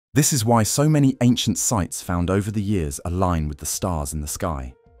This is why so many ancient sites found over the years align with the stars in the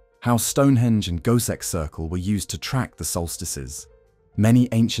sky. How Stonehenge and Gozek Circle were used to track the solstices. Many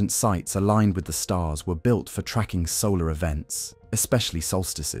ancient sites aligned with the stars were built for tracking solar events, especially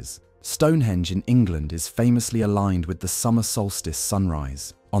solstices. Stonehenge in England is famously aligned with the summer solstice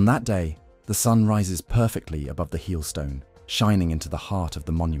sunrise. On that day, the sun rises perfectly above the heelstone, shining into the heart of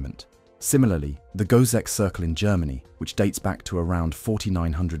the monument. Similarly, the Gozek Circle in Germany, which dates back to around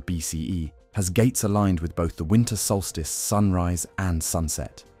 4900 BCE, has gates aligned with both the winter solstice sunrise and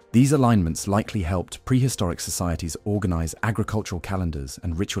sunset. These alignments likely helped prehistoric societies organize agricultural calendars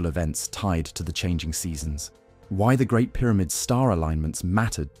and ritual events tied to the changing seasons. Why the Great Pyramid's star alignments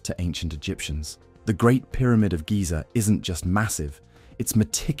mattered to ancient Egyptians. The Great Pyramid of Giza isn't just massive, it's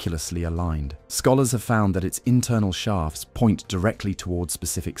meticulously aligned. Scholars have found that its internal shafts point directly towards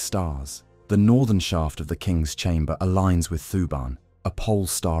specific stars. The northern shaft of the King's Chamber aligns with Thuban, a pole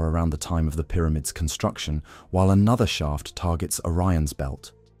star around the time of the pyramid's construction, while another shaft targets Orion's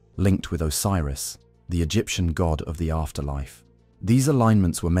belt, linked with Osiris, the Egyptian god of the afterlife. These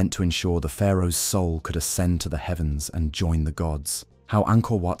alignments were meant to ensure the pharaoh's soul could ascend to the heavens and join the gods. How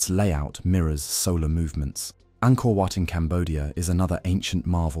Angkor Wat's layout mirrors solar movements. Angkor Wat in Cambodia is another ancient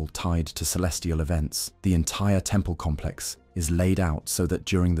marvel tied to celestial events. The entire temple complex is laid out so that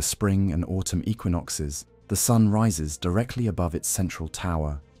during the spring and autumn equinoxes, the sun rises directly above its central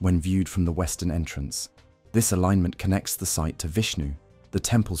tower when viewed from the western entrance. This alignment connects the site to Vishnu, the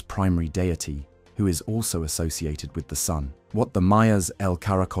temple's primary deity, who is also associated with the sun. What the Maya's El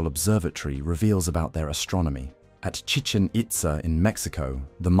Caracol Observatory reveals about their astronomy. At Chichen Itza in Mexico,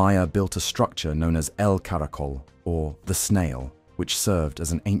 the Maya built a structure known as El Caracol, or the snail, which served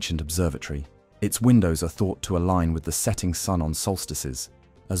as an ancient observatory. Its windows are thought to align with the setting sun on solstices,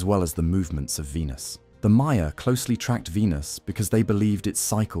 as well as the movements of Venus. The Maya closely tracked Venus because they believed its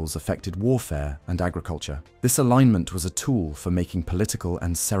cycles affected warfare and agriculture. This alignment was a tool for making political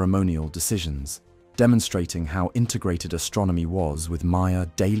and ceremonial decisions, demonstrating how integrated astronomy was with Maya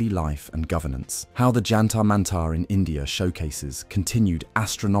daily life and governance. How the Jantar Mantar in India showcases continued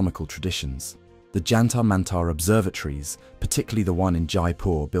astronomical traditions. The Jantar Mantar observatories, particularly the one in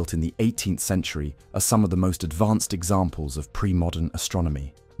Jaipur built in the 18th century, are some of the most advanced examples of pre-modern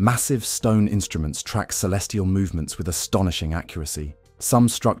astronomy. Massive stone instruments track celestial movements with astonishing accuracy. Some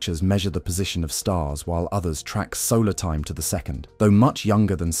structures measure the position of stars while others track solar time to the second. Though much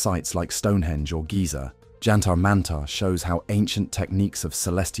younger than sites like Stonehenge or Giza, Jantar Mantar shows how ancient techniques of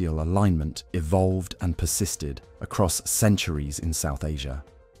celestial alignment evolved and persisted across centuries in South Asia.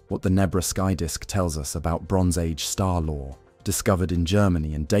 What the Nebra sky disk tells us about Bronze Age star lore, discovered in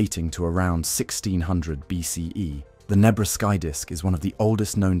Germany and dating to around 1600 BCE, the Nebra sky disk is one of the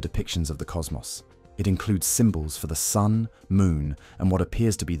oldest known depictions of the cosmos. It includes symbols for the sun, moon, and what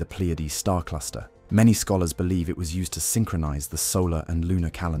appears to be the Pleiades star cluster. Many scholars believe it was used to synchronize the solar and lunar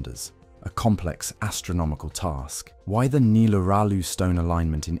calendars, a complex astronomical task. Why the Nilaralu stone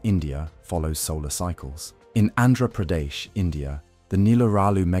alignment in India follows solar cycles. In Andhra Pradesh, India, the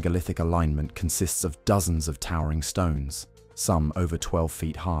Nilaralu megalithic alignment consists of dozens of towering stones, some over 12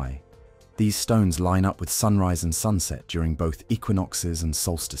 feet high. These stones line up with sunrise and sunset during both equinoxes and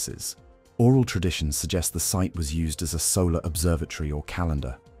solstices. Oral traditions suggest the site was used as a solar observatory or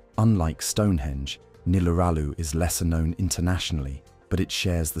calendar. Unlike Stonehenge, Nilaralu is lesser known internationally, but it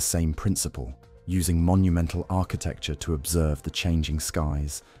shares the same principle, using monumental architecture to observe the changing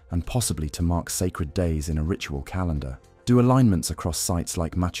skies and possibly to mark sacred days in a ritual calendar. Do alignments across sites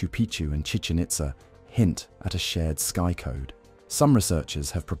like Machu Picchu and Chichen Itza hint at a shared sky code? Some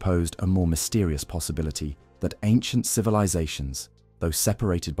researchers have proposed a more mysterious possibility that ancient civilizations, though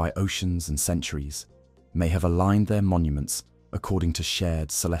separated by oceans and centuries, may have aligned their monuments according to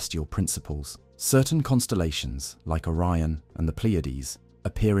shared celestial principles. Certain constellations, like Orion and the Pleiades,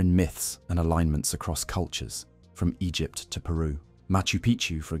 appear in myths and alignments across cultures, from Egypt to Peru. Machu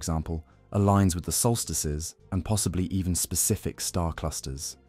Picchu, for example, aligns with the solstices and possibly even specific star clusters.